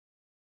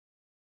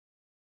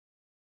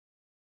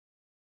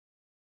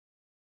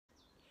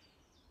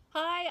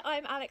Hi,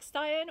 I'm Alex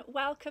Stein.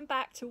 Welcome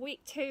back to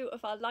week 2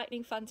 of our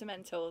Lightning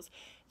Fundamentals.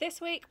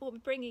 This week we'll be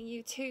bringing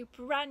you 2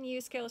 brand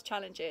new skills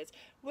challenges.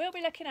 We'll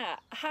be looking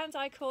at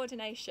hand-eye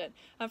coordination,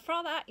 and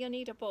for that you'll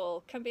need a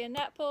ball. Can be a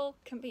netball,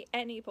 can be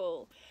any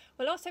ball.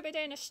 We'll also be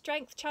doing a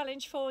strength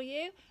challenge for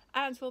you,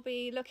 and we'll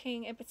be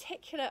looking in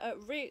particular at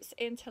routes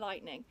into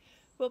Lightning.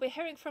 We'll be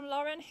hearing from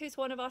Lauren, who's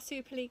one of our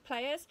Super League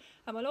players,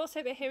 and we'll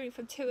also be hearing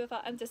from 2 of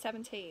our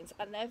under-17s,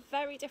 and they're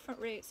very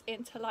different routes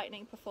into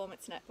Lightning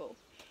Performance Netball.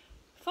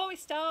 Before we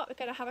start, we're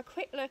going to have a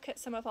quick look at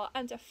some of our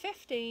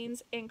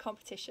under-15s in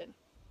competition.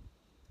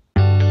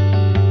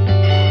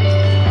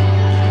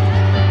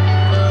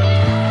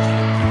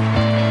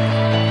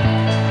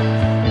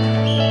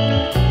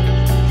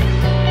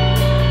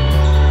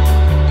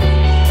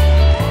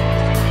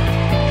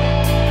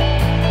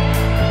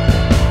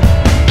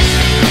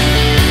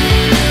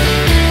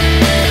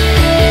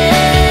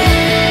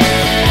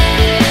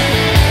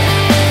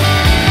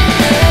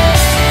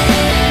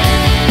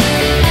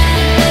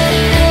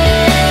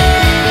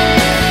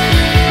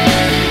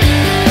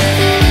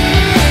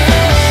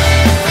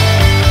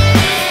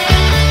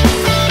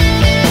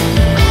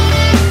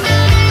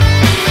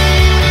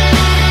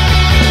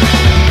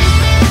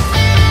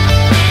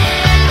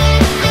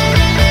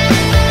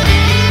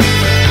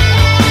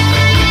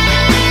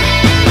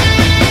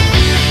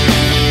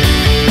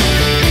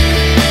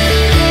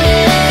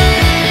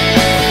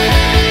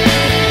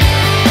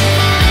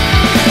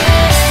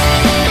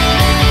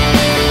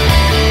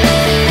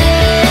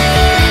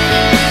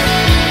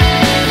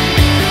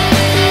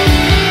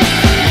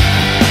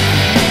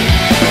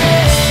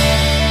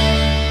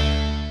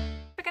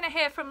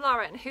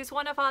 Who's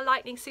one of our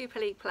Lightning Super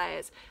League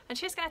players, and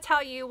she's going to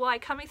tell you why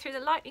coming through the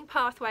Lightning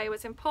pathway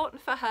was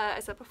important for her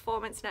as a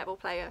performance netball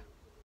player.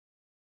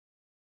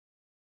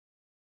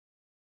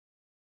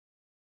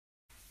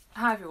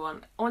 Hi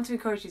everyone, I want to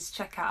encourage you to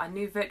check out our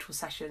new virtual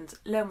sessions,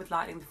 Learn with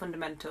Lightning the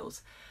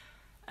Fundamentals.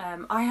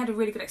 I had a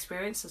really good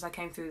experience as I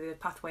came through the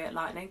pathway at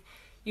Lightning,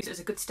 used it as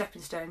a good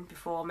stepping stone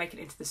before making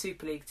it into the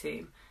Super League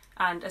team,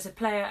 and as a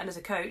player and as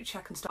a coach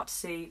I can start to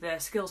see the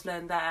skills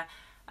learned there,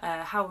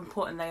 how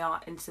important they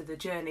are into the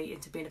journey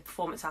into being a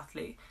performance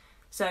athlete.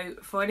 So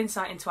for an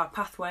insight into our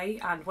pathway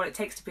and what it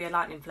takes to be a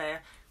Lightning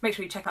player, make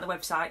sure you check out the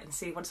website and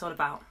see what it's all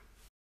about.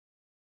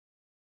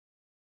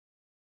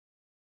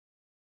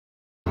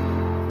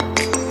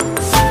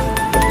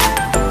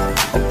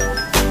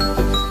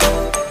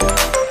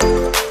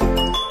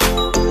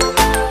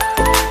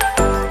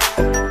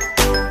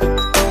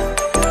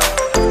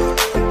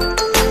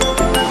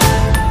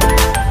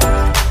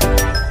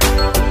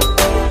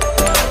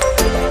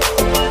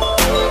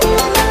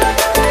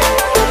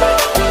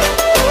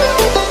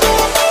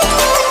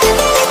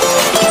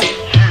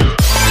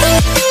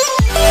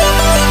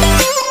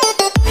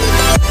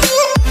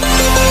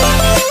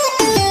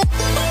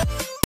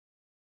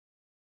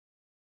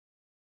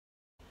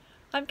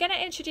 I'm going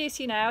to introduce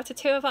you now to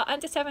 2 of our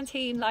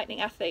under-17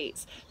 Lightning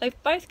athletes. They've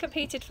both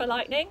competed for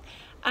Lightning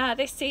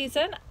this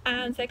season,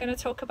 and they're going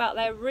to talk about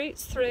their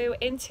routes through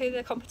into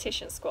the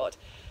competition squad.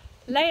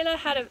 Layla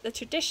had the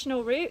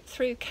traditional route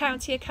through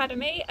County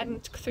Academy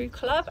and through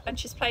club, and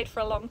she's played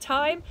for a long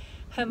time.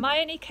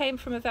 Hermione came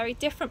from a very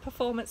different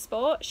performance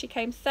sport. She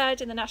came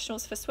 3rd in the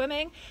nationals for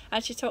swimming,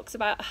 and she talks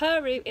about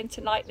her route into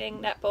Lightning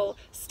netball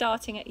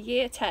starting at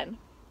year 10.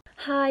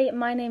 Hi,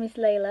 my name is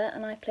Layla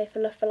and I play for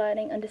Love for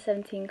Lightning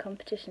under-17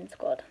 competition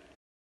squad.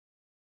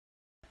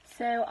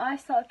 So I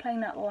started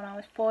playing netball when I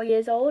was 4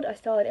 years old. I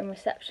started in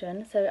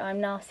reception, so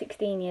I'm now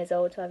 16 years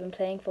old, so I've been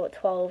playing for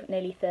 12,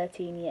 nearly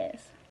 13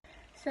 years.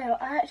 So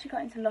I actually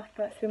got into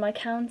Loughborough through my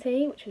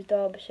county, which was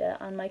Derbyshire,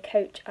 and my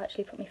coach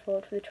actually put me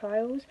forward for the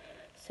trials.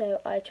 So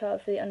I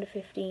trialled for the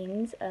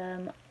under-15s,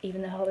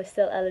 even though I was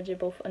still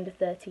eligible for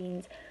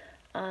under-13s.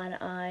 And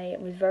I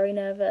was very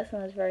nervous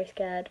and I was very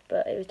scared,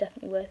 but it was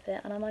definitely worth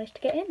it and I managed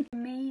to get in. For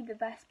me, the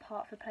best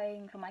part for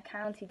playing for my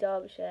county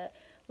Derbyshire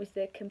was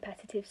the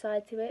competitive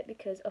side to it,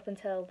 because up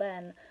until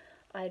then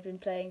I had been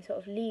playing sort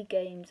of league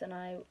games and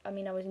I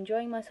was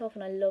enjoying myself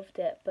and I loved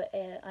it, but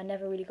I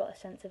never really got a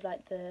sense of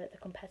like the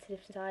competitive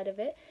side of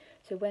it.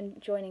 So when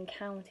joining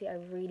county I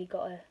really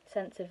got a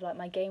sense of like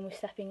my game was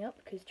stepping up,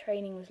 because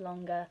training was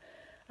longer.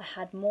 I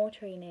had more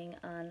training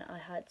and I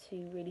had to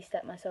really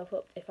step myself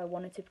up if I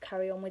wanted to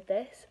carry on with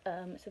this,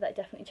 so that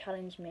definitely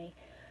challenged me,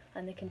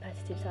 and the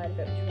competitive side of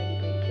it was really,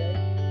 really good.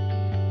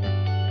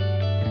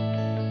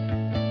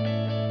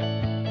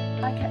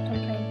 I kept on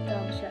playing for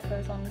Derbyshire for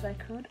as long as I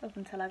could up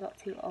until I got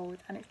too old,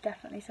 and it's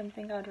definitely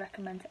something I would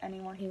recommend to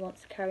anyone who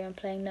wants to carry on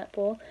playing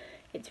netball.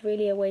 It's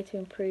really a way to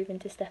improve and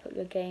to step up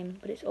your game,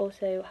 but it's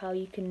also how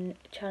you can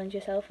challenge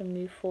yourself and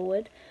move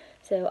forward.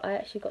 So I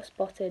actually got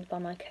spotted by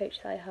my coach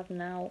that I have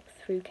now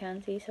through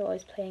county, so I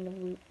was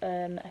playing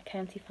a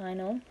county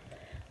final,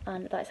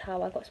 and that's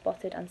how I got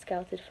spotted and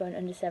scouted for an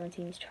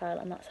under-17s trial,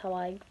 and that's how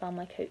I found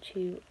my coach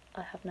who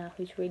I have now,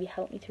 who's really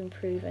helped me to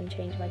improve and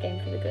change my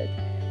game for the good.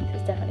 So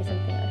it's definitely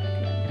something I'd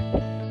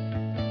recommend.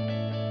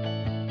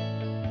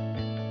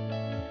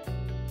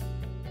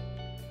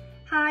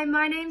 Hi, Hi,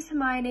 my name's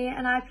Hermione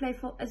and I play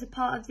as a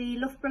part of the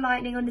Loughborough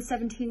Lightning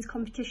under-17s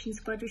competition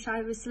squad, which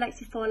I was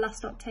selected for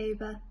last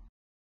October.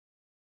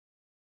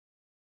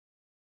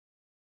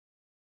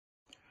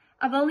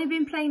 I've only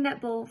been playing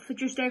netball for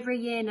just over a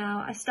year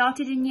now. I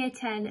started in year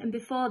 10 and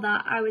before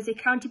that I was a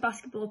county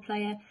basketball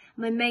player.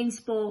 My main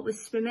sport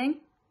was swimming.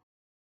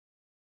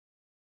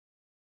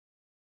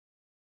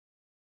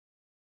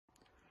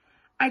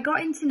 I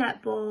got into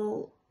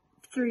netball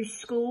through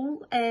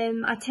school.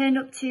 I turned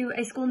up to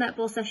a school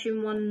netball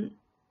session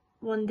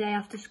one day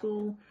after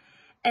school,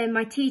 and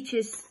my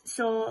teachers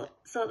thought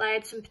that I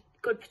had some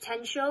good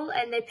potential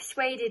and they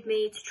persuaded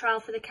me to trial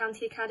for the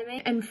county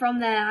academy. And from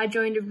there I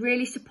joined a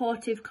really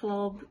supportive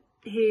club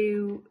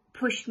who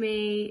pushed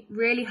me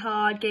really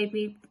hard, gave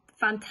me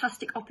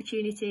fantastic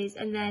opportunities,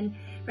 and then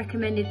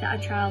recommended that I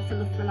trial for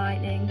Loughborough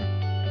Lightning.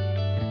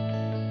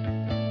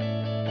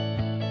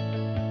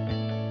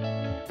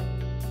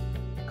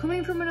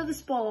 Coming from another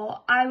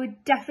sport, I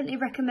would definitely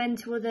recommend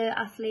to other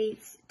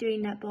athletes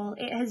doing netball.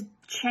 It has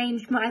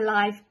changed my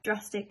life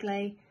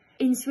drastically.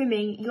 In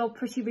swimming, you're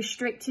pretty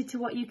restricted to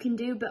what you can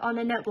do, but on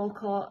a netball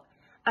court,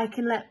 I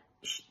can let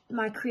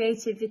my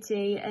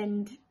creativity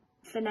and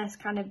finesse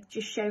kind of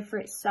just show for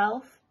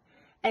itself.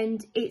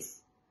 And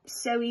it's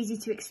so easy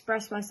to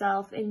express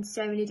myself in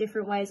so many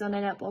different ways on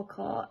a netball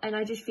court. And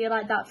I just feel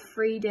like that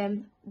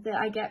freedom that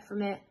I get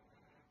from it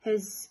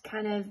has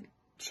kind of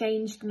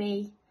changed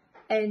me.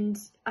 And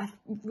I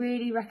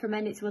really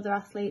recommend it to other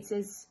athletes,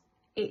 as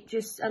it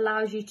just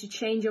allows you to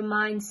change your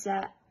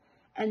mindset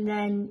and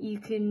then you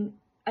can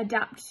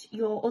adapt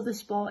your other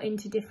sport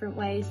into different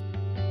ways.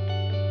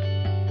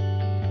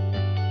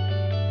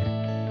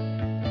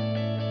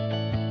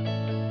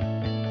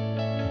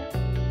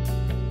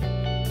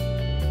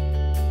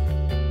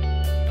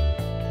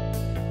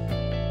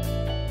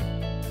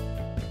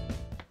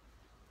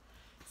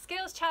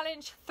 Skills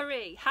Challenge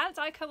 3,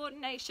 hand-eye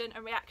coordination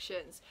and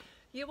reactions.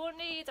 You will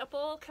need a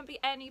ball, can be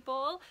any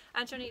ball,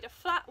 and you'll need a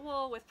flat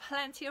wall with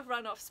plenty of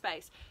run-off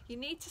space. You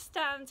need to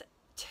stand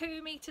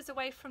 2 meters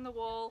away from the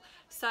wall,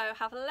 so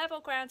have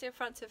level ground in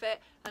front of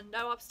it and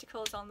no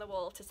obstacles on the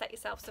wall to set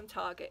yourself some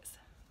targets.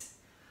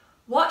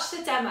 Watch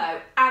the demo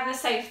and the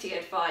safety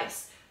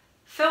advice.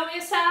 Film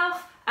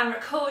yourself and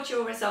record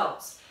your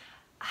results.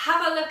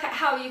 Have a look at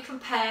how you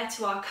compare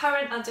to our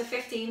current under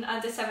 15,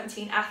 under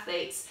 17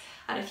 athletes,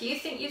 and if you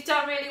think you've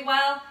done really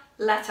well,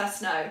 let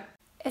us know.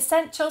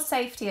 Essential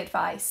safety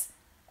advice.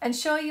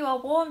 Ensure you are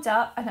warmed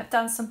up and have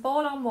done some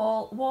ball on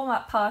wall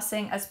warm-up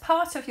passing as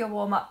part of your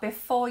warm-up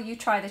before you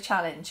try the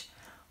challenge.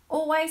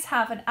 Always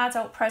have an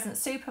adult present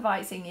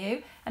supervising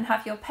you and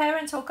have your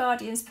parent or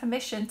guardian's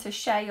permission to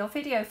share your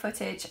video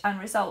footage and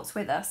results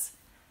with us.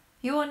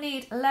 You will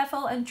need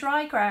level and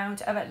dry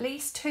ground of at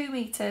least 2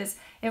 meters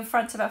in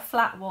front of a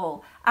flat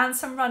wall and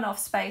some runoff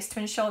space to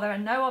ensure there are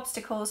no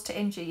obstacles to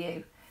injure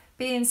you.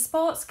 Be in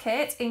sports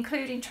kit,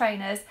 including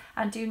trainers,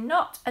 and do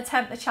not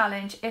attempt the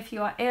challenge if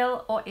you are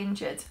ill or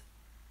injured.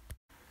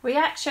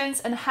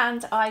 Reactions and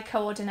hand-eye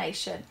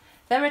coordination.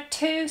 There are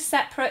 2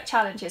 separate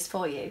challenges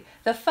for you.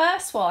 The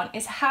first one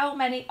is how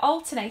many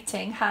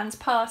alternating hand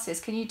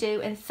passes can you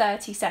do in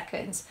 30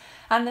 seconds.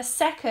 And the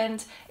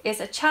second is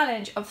a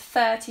challenge of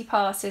 30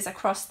 passes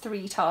across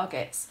 3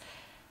 targets.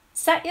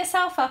 Set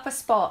yourself up a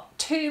spot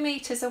 2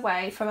 meters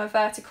away from a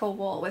vertical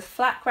wall with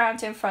flat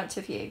ground in front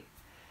of you.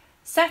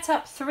 Set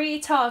up 3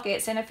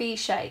 targets in a V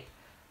shape.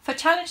 For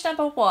challenge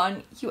number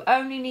 1, you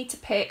only need to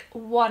pick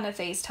one of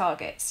these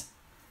targets.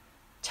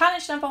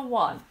 Challenge number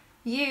 1,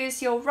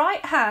 use your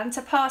right hand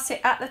to pass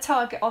it at the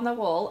target on the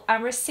wall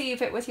and receive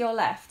it with your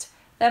left.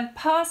 Then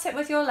pass it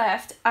with your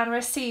left and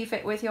receive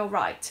it with your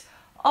right.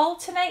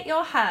 Alternate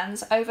your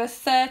hands over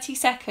 30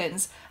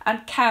 seconds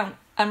and count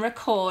and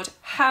record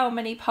how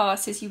many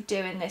passes you do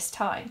in this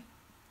time.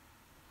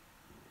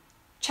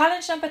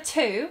 Challenge number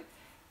 2,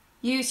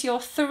 use your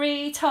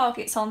 3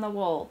 targets on the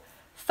wall.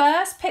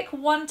 First, pick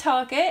one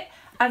target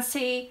and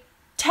see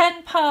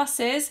 10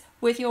 passes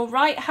with your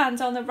right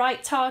hand on the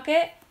right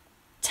target,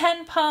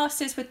 10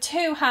 passes with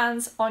 2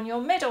 hands on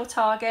your middle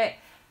target,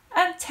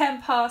 and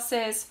 10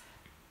 passes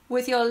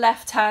with your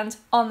left hand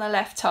on the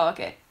left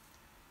target.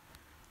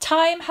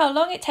 Time how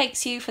long it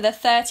takes you for the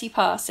 30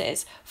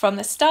 passes from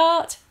the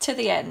start to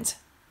the end.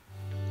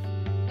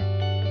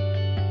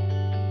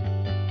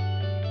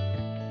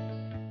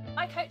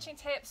 My coaching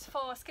tips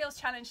for Skills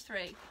Challenge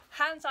 3,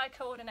 hands-eye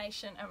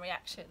coordination and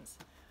reactions.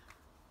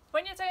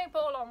 When you're doing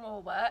ball on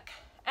wall work,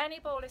 any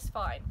ball is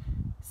fine.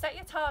 Set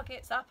your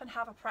targets up and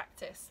have a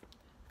practice.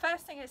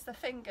 First thing is the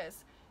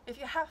fingers. If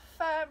you have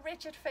firm,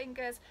 rigid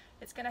fingers,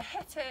 it's going to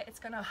hit it, it's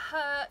going to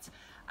hurt,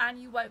 and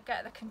you won't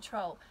get the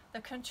control.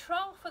 The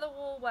control for the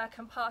wall work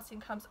and passing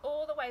comes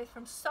all the way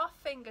from soft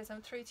fingers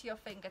and through to your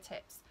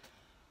fingertips.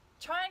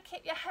 Try and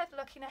keep your head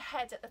looking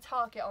ahead at the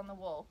target on the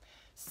wall.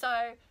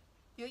 So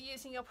you're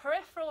using your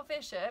peripheral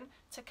vision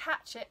to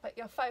catch it, but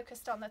you're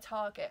focused on the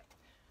target.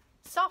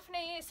 Soft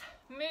knees,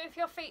 move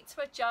your feet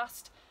to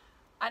adjust,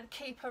 and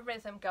keep a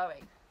rhythm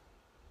going.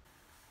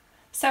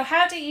 So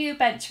how do you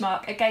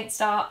benchmark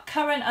against our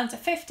current under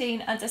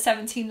 15, under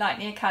 17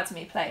 Lightning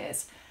Academy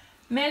players?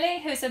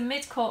 Millie, who's a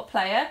mid-court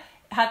player,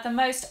 had the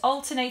most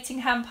alternating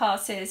hand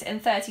passes in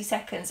 30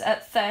 seconds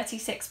at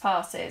 36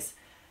 passes.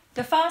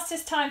 The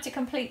fastest time to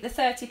complete the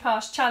 30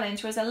 pass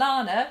challenge was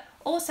Alana,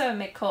 also a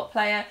mid-court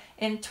player,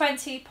 in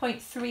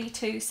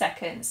 20.32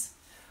 seconds.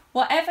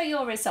 Whatever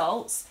your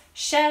results,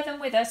 share them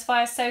with us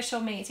via social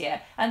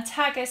media and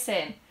tag us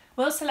in.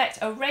 We'll select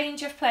a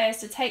range of players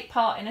to take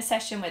part in a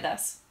session with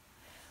us.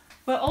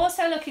 We're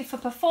also looking for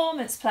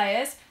performance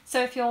players,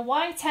 so if you're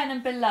Y10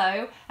 and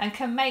below and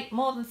can make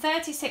more than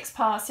 36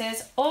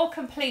 passes or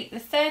complete the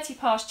 30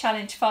 pass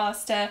challenge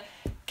faster,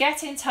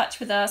 get in touch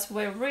with us.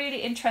 We're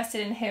really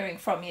interested in hearing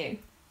from you.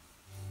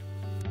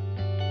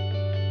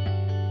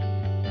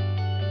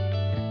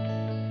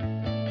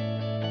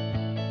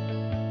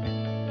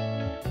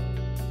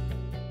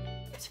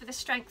 For the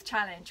strength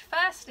challenge.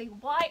 Firstly,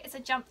 why is a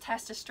jump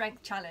test a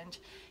strength challenge?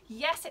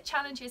 Yes, it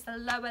challenges the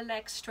lower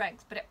leg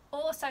strength, but it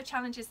also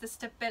challenges the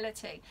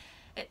stability.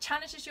 It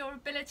challenges your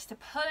ability to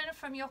pull in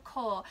from your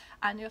core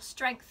and your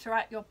strength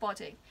throughout your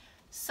body.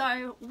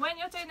 So when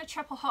you're doing the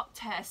triple hop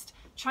test,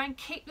 try and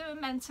keep the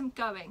momentum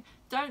going.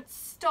 Don't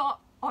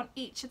stop on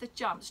each of the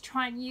jumps.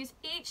 Try and use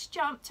each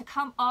jump to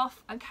come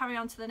off and carry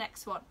on to the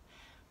next one.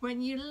 When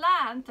you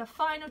land the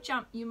final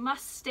jump, you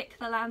must stick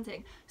the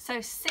landing. So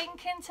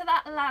sink into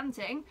that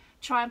landing,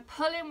 try and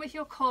pull in with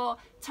your core,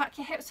 tuck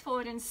your hips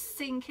forward and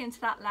sink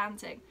into that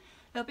landing.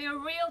 There'll be a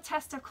real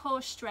test of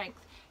core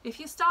strength. If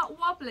you start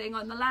wobbling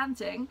on the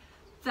landing,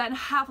 then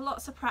have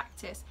lots of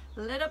practice.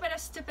 A little bit of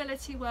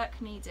stability work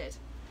needed.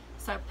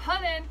 So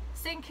pull in,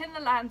 sink in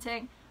the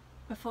landing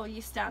before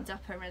you stand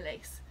up and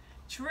release.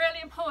 It's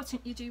really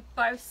important you do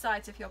both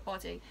sides of your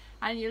body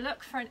and you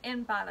look for an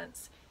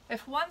imbalance.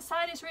 If one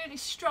side is really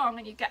strong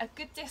and you get a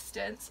good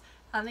distance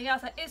and the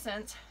other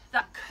isn't,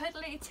 that could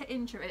lead to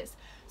injuries.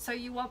 So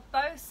you want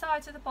both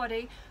sides of the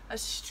body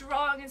as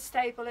strong and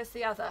stable as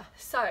the other.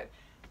 So,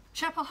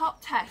 triple hop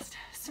test.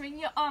 Swing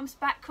your arms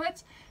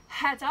backwards,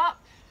 head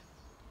up,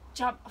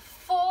 jump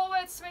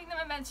forward, swing the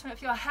momentum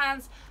of your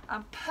hands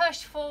and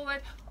push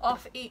forward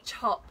off each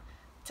hop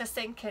to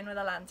sink in with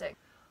a landing.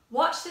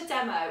 Watch the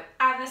demo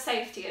and the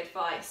safety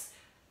advice.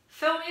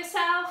 Film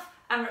yourself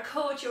and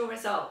record your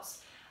results.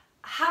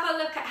 Have a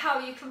look at how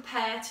you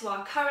compare to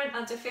our current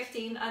under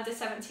 15, under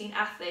 17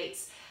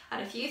 athletes. And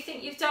if you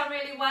think you've done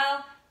really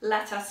well,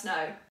 let us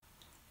know.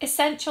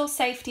 Essential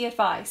safety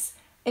advice.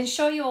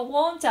 Ensure you are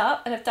warmed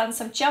up and have done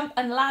some jump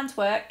and land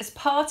work as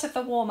part of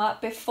the warm-up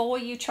before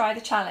you try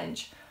the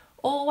challenge.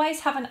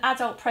 Always have an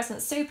adult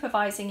present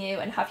supervising you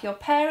and have your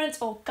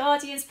parents or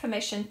guardian's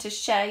permission to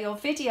share your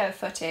video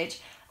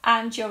footage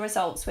and your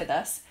results with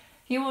us.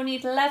 You will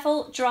need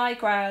level, dry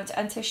ground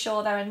and to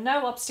ensure there are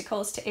no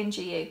obstacles to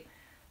injure you.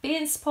 Be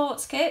in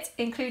sports kit,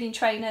 including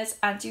trainers,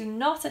 and do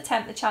not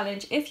attempt the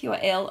challenge if you are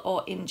ill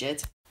or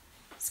injured.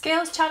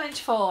 Skills Challenge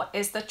 4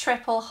 is the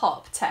triple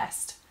hop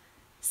test.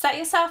 Set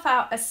yourself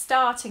out a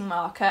starting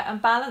marker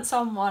and balance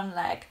on one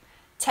leg.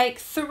 Take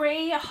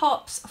 3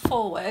 hops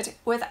forward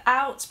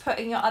without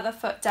putting your other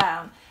foot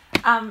down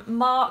and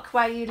mark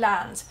where you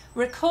land.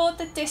 Record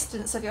the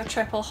distance of your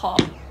triple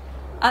hop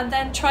and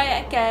then try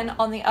it again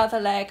on the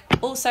other leg,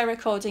 also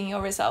recording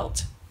your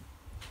result.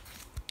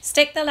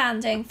 Stick the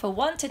landing for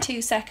 1 to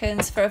 2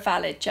 seconds for a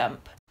valid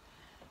jump.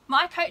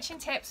 My coaching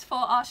tips for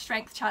our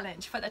strength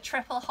challenge for the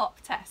triple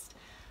hop test.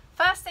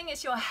 First thing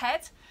is your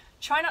head.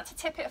 Try not to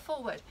tip it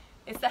forward.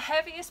 It's the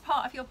heaviest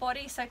part of your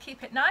body, so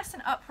keep it nice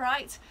and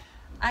upright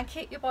and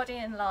keep your body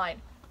in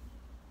line.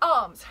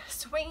 Arms.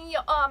 Swing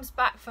your arms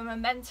back for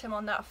momentum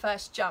on that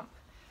first jump.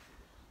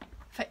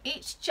 For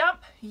each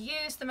jump,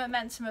 use the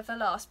momentum of the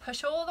last.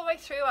 Push all the way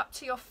through up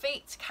to your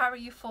feet to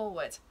carry you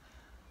forward.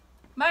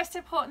 Most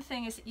important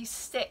thing is that you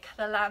stick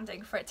the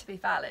landing for it to be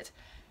valid.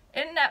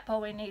 In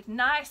netball, we need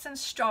nice and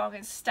strong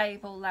and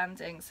stable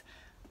landings.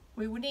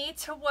 We need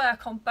to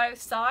work on both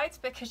sides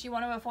because you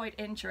want to avoid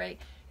injury.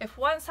 If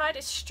one side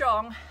is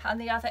strong and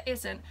the other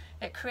isn't,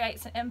 it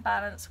creates an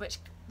imbalance which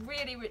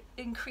really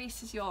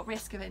increases your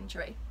risk of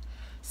injury.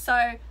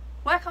 So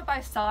work on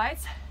both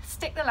sides,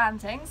 stick the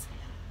landings.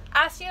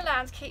 As you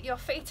land, keep your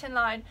feet in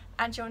line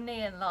and your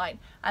knee in line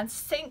and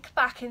sink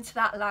back into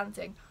that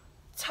landing.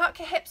 Tuck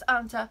your hips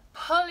under,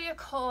 pull your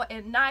core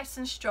in nice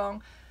and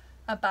strong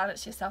and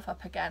balance yourself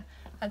up again.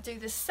 And do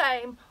the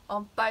same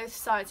on both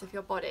sides of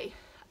your body.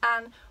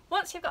 And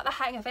once you've got the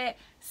hang of it,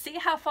 see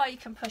how far you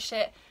can push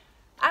it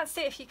and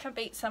see if you can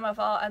beat some of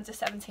our under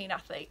 17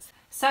 athletes.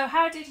 So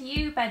how did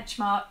you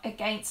benchmark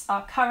against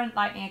our current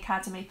Lightning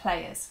Academy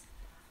players?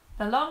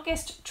 The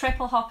longest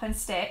triple hop and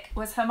stick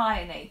was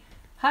Hermione.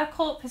 Her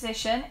court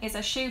position is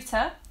a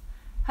shooter.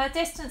 Her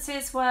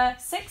distances were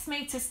 6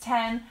 meters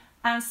 10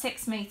 and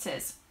 6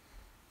 meters.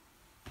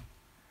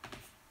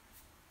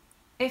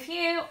 If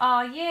you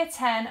are year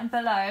 10 and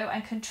below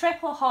and can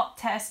triple hop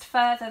test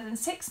further than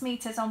 6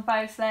 meters on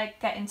both legs,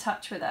 get in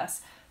touch with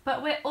us.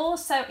 But we're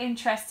also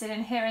interested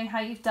in hearing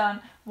how you've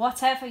done,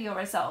 whatever your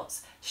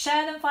results.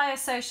 Share them via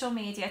social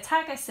media,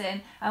 tag us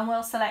in, and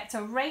we'll select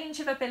a range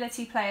of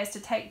ability players to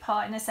take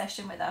part in a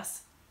session with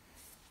us.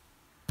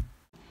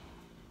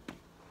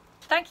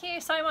 Thank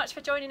you so much for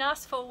joining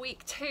us for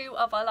week 2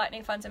 of our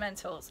Lightning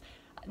Fundamentals.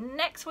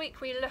 Next week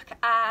we look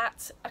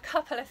at a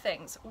couple of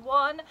things.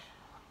 One,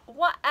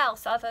 what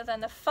else other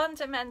than the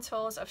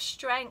fundamentals of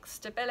strength,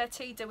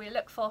 stability do we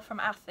look for from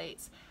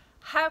athletes?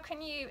 How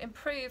can you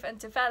improve and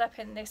develop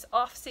in this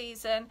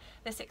off-season,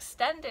 this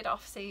extended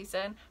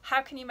off-season?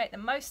 How can you make the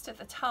most of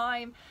the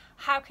time?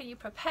 How can you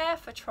prepare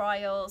for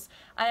trials?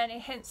 And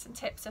any hints and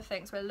tips of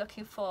things we're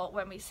looking for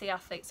when we see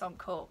athletes on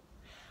court.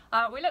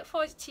 We look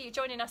forward to you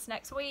joining us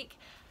next week.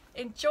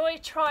 Enjoy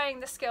trying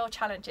the skill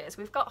challenges.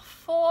 We've got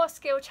 4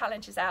 skill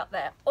challenges out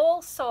there.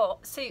 All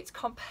suits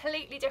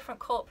completely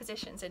different court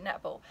positions in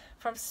netball,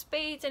 from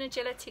speed and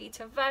agility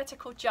to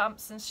vertical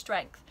jumps and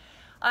strength.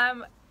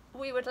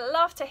 We would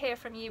love to hear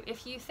from you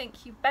if you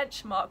think you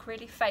benchmark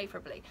really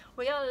favourably.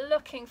 We are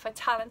looking for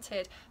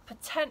talented,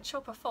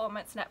 potential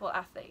performance netball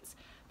athletes.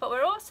 But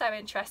we're also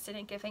interested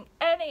in giving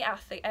any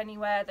athlete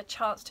anywhere the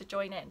chance to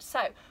join in.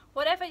 So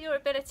whatever your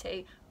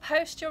ability,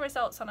 post your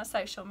results on our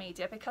social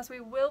media, because we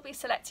will be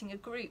selecting a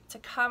group to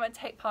come and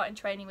take part in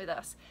training with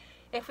us.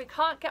 If we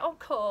can't get on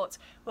court,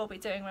 we'll be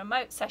doing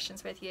remote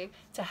sessions with you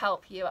to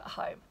help you at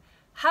home.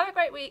 Have a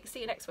great week. See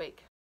you next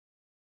week.